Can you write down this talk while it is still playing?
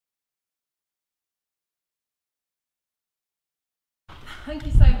Thank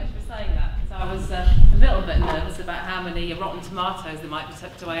you so much for saying that, because I was a little bit nervous about how many rotten tomatoes there might be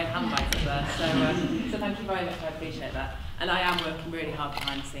tucked away in handbags up there. So thank you very much, I appreciate that. And I am working really hard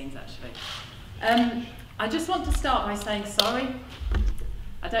behind the scenes, actually. I just want to start by saying sorry.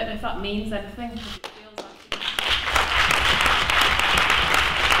 I don't know if that means anything. It feels like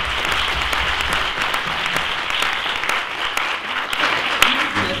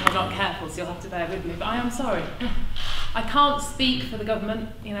if I'm not careful, so you'll have to bear with me, but I am sorry. I can't speak for the government,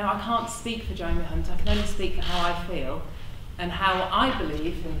 you know, I can't speak for Jeremy Hunt, I can only speak for how I feel and how I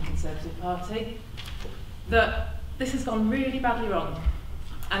believe in the Conservative Party that this has gone really badly wrong,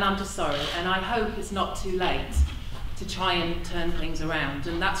 and I'm just sorry, and I hope it's not too late to try and turn things around,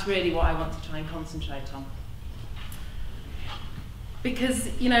 and that's really what I want to try and concentrate on. Because,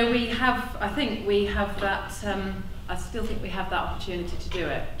 you know, I think we have that, I still think we have that opportunity to do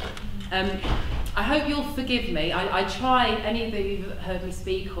it. I hope you'll forgive me. I try, any of you that heard me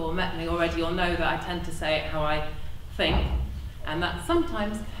speak or met me already, you'll know that I tend to say it how I think, and that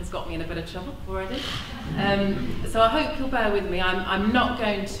sometimes has got me in a bit of trouble already. So I hope you'll bear with me. I'm not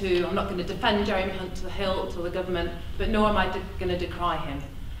going to defend Jeremy Hunt to the hilt or the government, but nor am I going to decry him.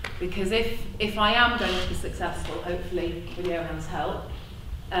 Because if I am going to be successful, hopefully with Johan's help,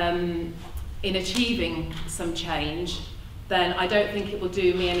 in achieving some change, then I don't think it will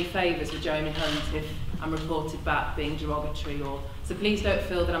do me any favours with Jeremy Hunt if I'm reported back being derogatory. So please don't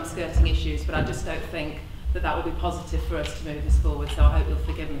feel that I'm skirting issues, but I just don't think that that will be positive for us to move this forward, so I hope you'll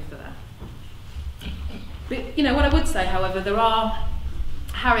forgive me for that. But, you know, what I would say, however, there are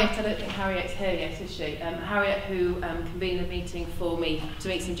Harriet, I don't think Harriet's here yet, is she? Harriet, who convened a meeting for me to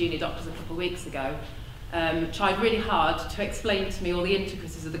meet some junior doctors a couple of weeks ago, tried really hard to explain to me all the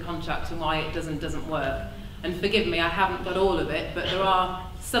intricacies of the contract and why it does and doesn't work. And forgive me, I haven't got all of it, but there are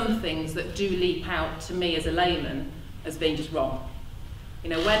some things that do leap out to me as a layman as being just wrong.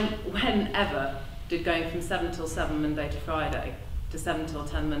 You know, whenever did going from 7 till 7 Monday to Friday to 7 till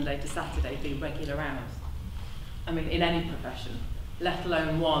 10 Monday to Saturday be regular hours? I mean, in any profession, let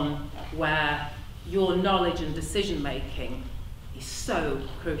alone one where your knowledge and decision making is so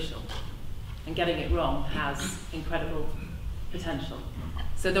crucial, and getting it wrong has incredible potential.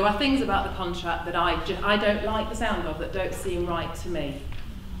 So there are things about the contract that I don't like the sound of, that don't seem right to me.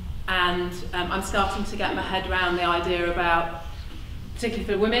 And I'm starting to get my head around the idea about, particularly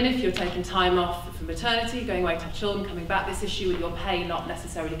for women, if you're taking time off for maternity, going away to have children, coming back, this issue with your pay not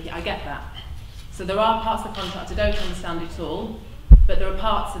necessarily key. I get that. So there are parts of the contract I don't understand at all, but there are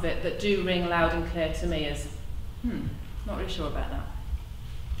parts of it that do ring loud and clear to me as, not really sure about that.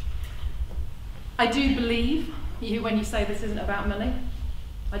 I do believe you when you say this isn't about money.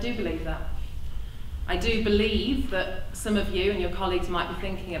 I do believe that. I do believe that some of you and your colleagues might be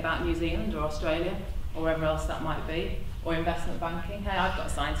thinking about New Zealand or Australia or wherever else that might be, or investment banking. Hey, I've got a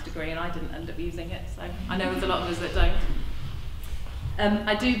science degree and I didn't end up using it, so I know there's a lot of us that don't.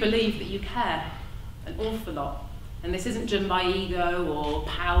 I do believe that you care an awful lot, and this isn't driven by ego or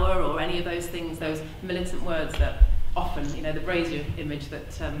power or any of those things, those militant words that often, you know, the brazier image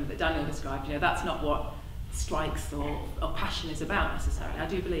that Daniel described, you know, that's not what strikes or passion is about necessarily. I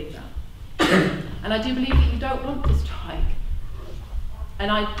do believe that. And I do believe that you don't want to strike.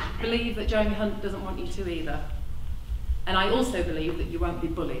 And I believe that Jeremy Hunt doesn't want you to either. And I also believe that you won't be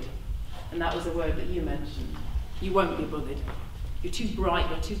bullied. And that was a word that you mentioned. You won't be bullied. You're too bright,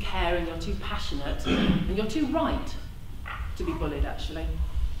 you're too caring, you're too passionate, and you're too right to be bullied, actually.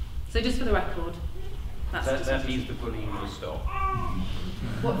 So just for the record, that means the bullying will stop.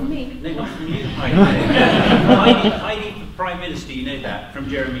 What from me? No, not from you, Heidi. Heidi, the Prime Minister, you know that, from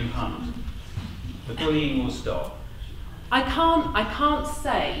Jeremy Hunt. The bullying will stop. I can't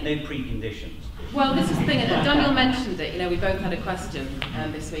say. No preconditions. Well, this is the thing, and Daniel mentioned it, you know, we both had a question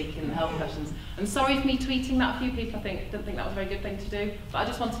this week in the health questions. I'm sorry for me tweeting that. A few people, didn't think that was a very good thing to do, but I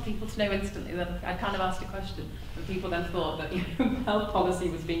just wanted people to know instantly that I kind of asked a question, and people then thought that, you know, health policy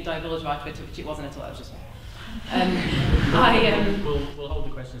was being divulged by Twitter, which it wasn't at all, it was just me. We'll hold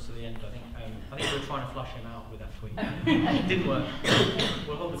the questions to the end, I think. I think we were trying to flush him out with that tweet. It didn't work.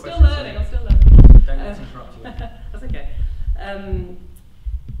 We'll hold the questions. I'm still learning. Don't let us interrupt you. That's okay.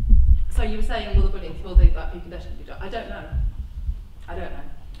 So you were saying, will the precondition be done? I don't know.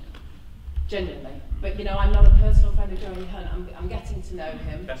 Genuinely. But, you know, I'm not a personal friend of Jeremy Hunt. I'm getting to know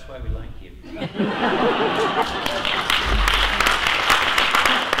him. That's why we like you.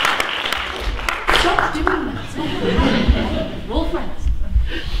 Stop doing that. We're all friends.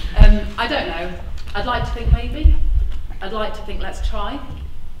 I don't know. I'd like to think maybe. I'd like to think let's try.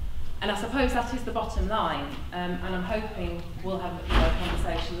 And I suppose that is the bottom line, and I'm hoping we'll have a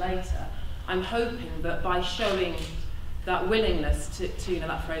conversation later. I'm hoping that by showing that willingness to you know,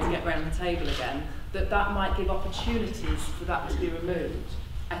 that phrase, get round the table again, that might give opportunities for that to be removed.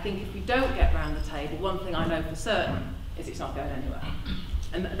 I think if we don't get round the table, one thing I know for certain is it's not going anywhere.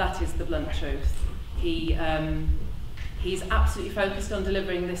 And that is the blunt truth. He's absolutely focused on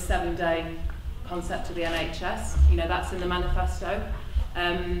delivering this 7-day concept to the NHS. You know, that's in the manifesto.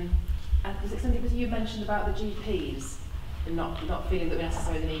 Was it something you mentioned about the GPs and not feeling that we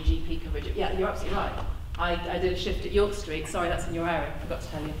necessarily need GP coverage? Yeah, you're absolutely right. I did a shift at York Street. Sorry, that's in your area. I forgot to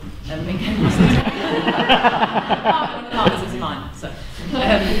tell you. In Cambridgeshire. One of the partners was mine. So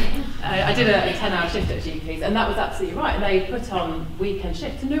I did a 10-hour shift at GPs, and that was absolutely right. And they put on weekend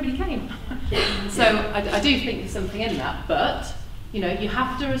shifts, and nobody came. So I do think there's something in that. But you know, you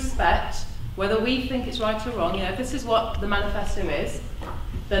have to respect whether we think it's right or wrong. You know, if this is what the manifesto is,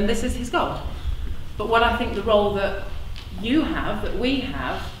 then this is his goal. But what I think the role that you have, that we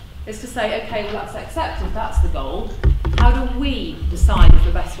have, is to say, okay, well, that's accepted, that's the goal. How do we decide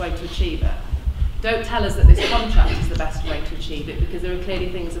the best way to achieve it? Don't tell us that this contract is the best way to achieve it, because there are clearly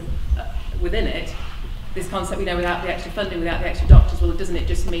things within it. This concept, you know, without the extra funding, without the extra doctors, well, doesn't it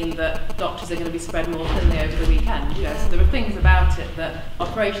just mean that doctors are going to be spread more thinly over the weekend? You know, so there are things about it that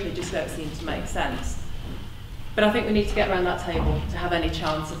operationally just don't seem to make sense. But I think we need to get around that table to have any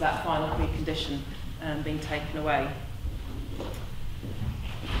chance of that final precondition being taken away.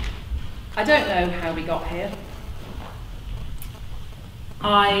 I don't know how we got here.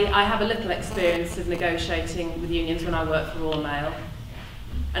 I have a little experience of negotiating with unions when I worked for Royal Mail,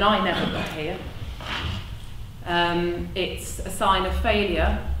 and I never got here. It's a sign of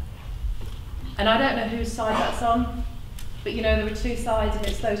failure, and I don't know whose side that's on, but you know, there are two sides, and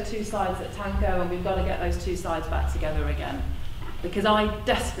it's those two sides that tango, and we've got to get those two sides back together again, because I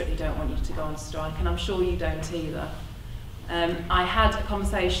desperately don't want you to go on strike, and I'm sure you don't either. I had a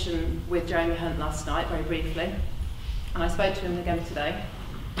conversation with Jeremy Hunt last night, very briefly, and I spoke to him again today,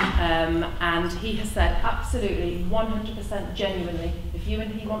 and he has said absolutely 100% genuinely, if you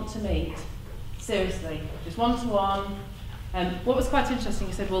and he want to meet, seriously, just one-to-one. What was quite interesting,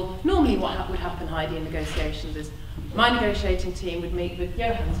 he said, well, normally what would happen, Heidi, in negotiations is my negotiating team would meet with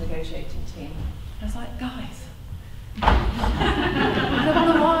Johan's negotiating team. I was like, guys, I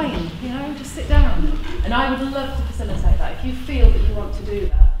want a wine, you know, just sit down. And I would love to facilitate that. If you feel that you want to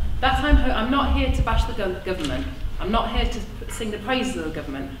do that, I'm not here to bash the government. I'm not here to sing the praises of the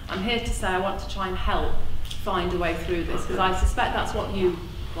government. I'm here to say I want to try and help find a way through this, because I suspect that's what you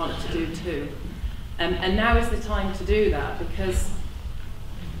want to do too. And now is the time to do that, because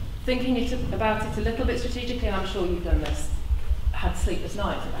thinking about it a little bit strategically, and I'm sure you've done this, had sleepless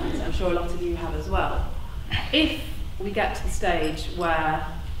nights about it, I'm sure a lot of you have as well. If we get to the stage where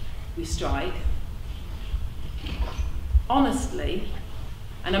we strike, honestly,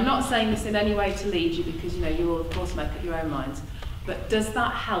 and I'm not saying this in any way to lead you, because you know you will of course make up your own minds, but does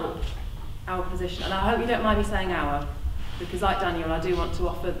that help our position? And I hope you don't mind me saying our, because like Daniel, I do want to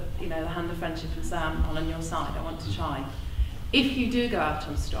offer, you know, the hand of friendship and say I'm on your side. I want to try. If you do go out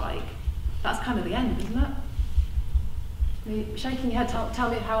on strike, that's kind of the end, isn't it? You're shaking your head. Tell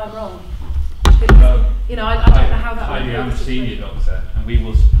me how I'm wrong. Because, you know, I don't know how that would Heidi, I'm a senior doctor, and we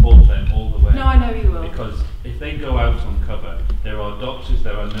will support them all the way. No, I know you will. Because if they go out on cover, there are doctors,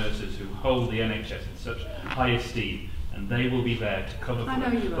 there are nurses who hold the NHS in such high esteem, and they will be there to cover for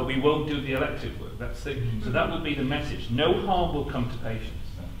them. But we won't do the elective work. That's it. So that will be the message. No harm will come to patients.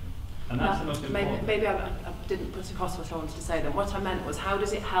 And that's the most important. Maybe I didn't put across what I wanted to say then. What I meant was, how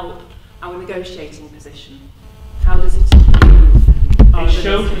does it help our negotiating position? How does it improve? It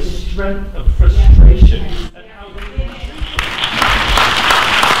shows the strength of frustration. And how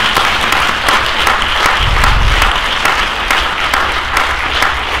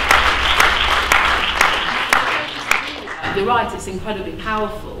You're right, it's incredibly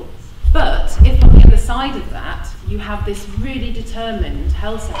powerful. But if on the other side of that, you have this really determined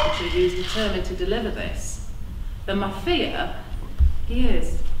health secretary who's determined to deliver this, then my fear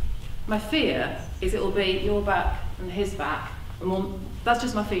is it will be your back and his back, and that's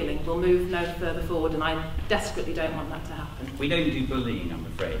just my feeling. We'll move no further forward, and I desperately don't want that to happen. We don't do bullying, I'm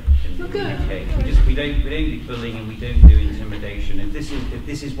afraid, in the good. UK. We don't do bullying, and we don't do intimidation. If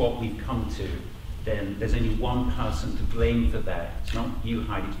this is what we've come to, then there's only one person to blame for that. It's not you,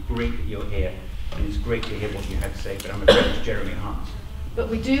 Heidi. It's great that you're here, and it's great to hear what you had to say, but I'm afraid it's Jeremy Hunt. But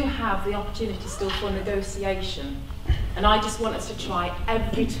we do have the opportunity still for negotiation, and I just want us to try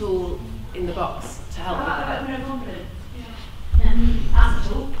every tool in the box to help with that. No confidence. That's a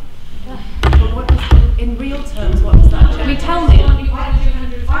tool. But what is, in real terms, what does that do? I mean, tell me.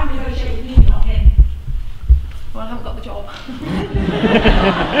 I'm negotiating with you, not him. Well, I haven't got the job. So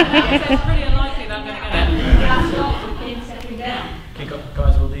it's pretty unlikely that I'm going to get it. That's not him.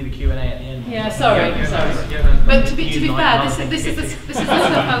 be fair, this is the stuff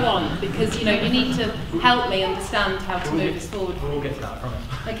I want, because you need to help me understand how to move this forward. We'll get to that, I promise.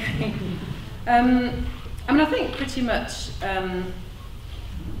 Okay. I mean, I think pretty much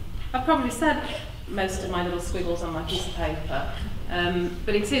I've probably said most of my little squiggles on my piece of paper,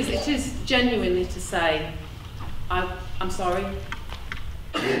 but it is genuinely to say I'm sorry.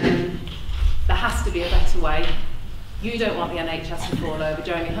 There has to be a better way. You don't want the NHS to fall over.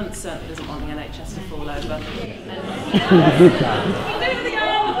 Jeremy Hunt certainly doesn't want the NHS to fall over.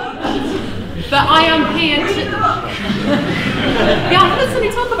 But I am here to... Yeah, I've heard somebody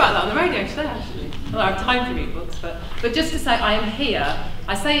talk about that on the radio today, actually. Well, I have time to read books, but just to say I am here.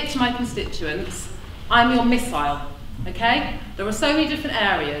 I say it to my constituents. I'm your missile, okay? There are so many different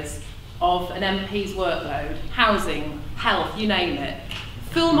areas of an MP's workload, housing, health, you name it.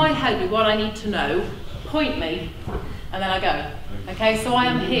 Fill my head with what I need to know, point me, and then I go. Okay, so I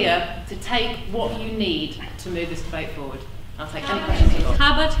am here to take what you need to move this debate forward. I'll take any questions at all.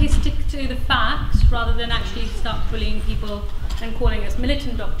 How about he stick to the facts rather than actually start bullying people and calling us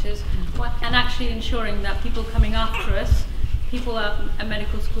militant doctors, and actually ensuring that people coming after us, people at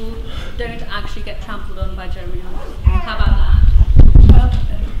medical school, don't actually get trampled on by Jeremy Hunt? How about that?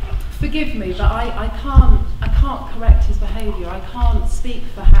 Forgive me, but I can't correct his behaviour. I can't speak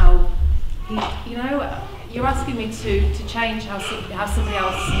for how he, you're asking me to change how somebody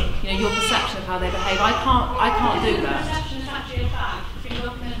else, your perception of how they behave. I can't do that.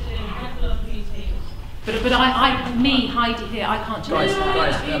 But me, Heidi here, I can't change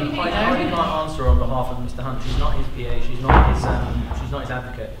that. Heidi can't answer on behalf of Mr. Hunt. She's not his PA. She's not his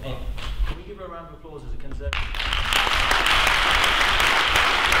advocate. Can we give her a round of applause as a Conservative?